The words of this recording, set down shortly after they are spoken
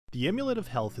The Amulet of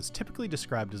Health is typically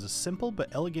described as a simple but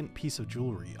elegant piece of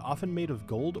jewelry, often made of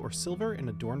gold or silver and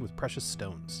adorned with precious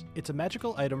stones. It's a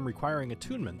magical item requiring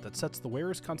attunement that sets the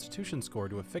wearer's constitution score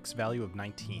to a fixed value of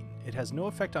 19. It has no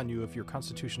effect on you if your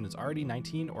constitution is already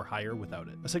 19 or higher without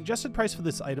it. A suggested price for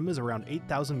this item is around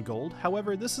 8,000 gold,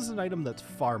 however, this is an item that's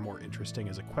far more interesting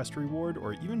as a quest reward,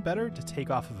 or even better, to take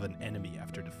off of an enemy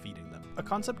after defeating them. A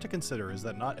concept to consider is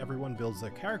that not everyone builds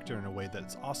their character in a way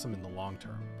that's awesome in the long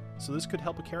term. So this could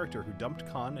help a character who dumped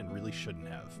con and really shouldn't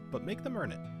have, but make them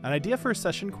earn it. An idea for a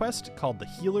session quest called the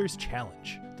Healer's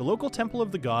Challenge. The local temple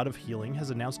of the god of healing has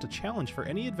announced a challenge for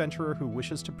any adventurer who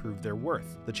wishes to prove their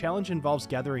worth. The challenge involves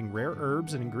gathering rare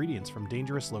herbs and ingredients from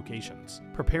dangerous locations,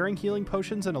 preparing healing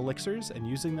potions and elixirs, and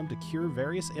using them to cure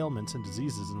various ailments and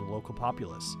diseases in the local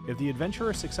populace. If the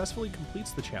adventurer successfully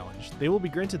completes the challenge, they will be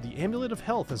granted the Amulet of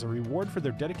Health as a reward for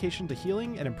their dedication to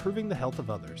healing and improving the health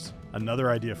of others. Another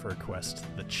idea for a quest,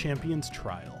 the Champion's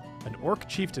Trial. An orc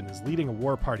chieftain is leading a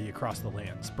war party across the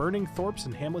lands, burning thorps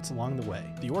and hamlets along the way.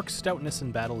 The orc's stoutness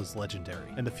in battle is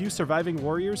legendary, and the few surviving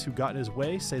warriors who got in his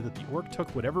way say that the orc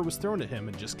took whatever was thrown at him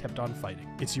and just kept on fighting.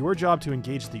 It's your job to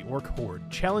engage the orc horde,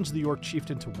 challenge the orc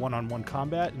chieftain to one-on-one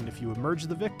combat, and if you emerge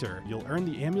the victor, you'll earn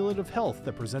the Amulet of Health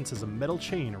that presents as a metal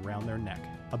chain around their neck.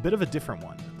 A bit of a different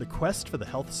one, the quest for the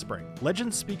Health Spring.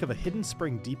 Legends speak of a hidden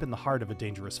spring deep in the heart of a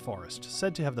dangerous forest,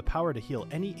 said to have the power to heal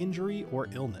any injury or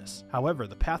illness. However,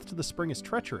 the path to the spring is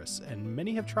treacherous, and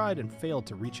many have tried and failed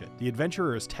to reach it. The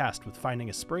adventurer is tasked with finding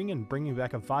a spring and bringing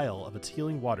back a vial of its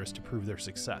healing waters to prove their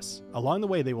success. Along the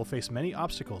way, they will face many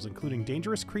obstacles, including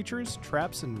dangerous creatures,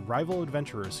 traps, and rival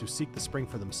adventurers who seek the spring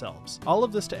for themselves. All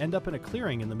of this to end up in a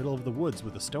clearing in the middle of the woods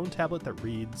with a stone tablet that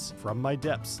reads, "From my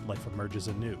depths, life emerges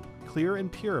anew. Clear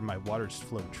and pure my waters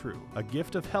flow true. A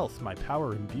gift of health my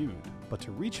power imbued. But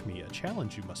to reach me, a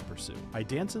challenge you must pursue. I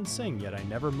dance and sing, yet I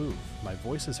never move. My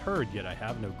voice is heard, yet I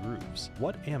have no grooves.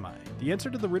 What am I?" The answer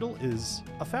to the riddle is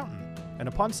a fountain. And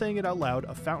upon saying it out loud,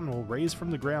 a fountain will raise from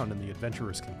the ground and the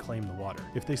adventurers can claim the water.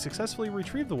 If they successfully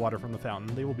retrieve the water from the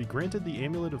fountain, they will be granted the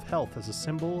Amulet of Health as a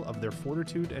symbol of their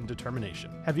fortitude and determination.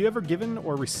 Have you ever given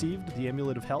or received the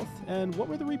Amulet of Health? And what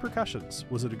were the repercussions?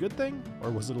 Was it a good thing,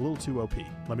 or was it a little too OP?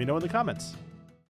 Let me know in the comments.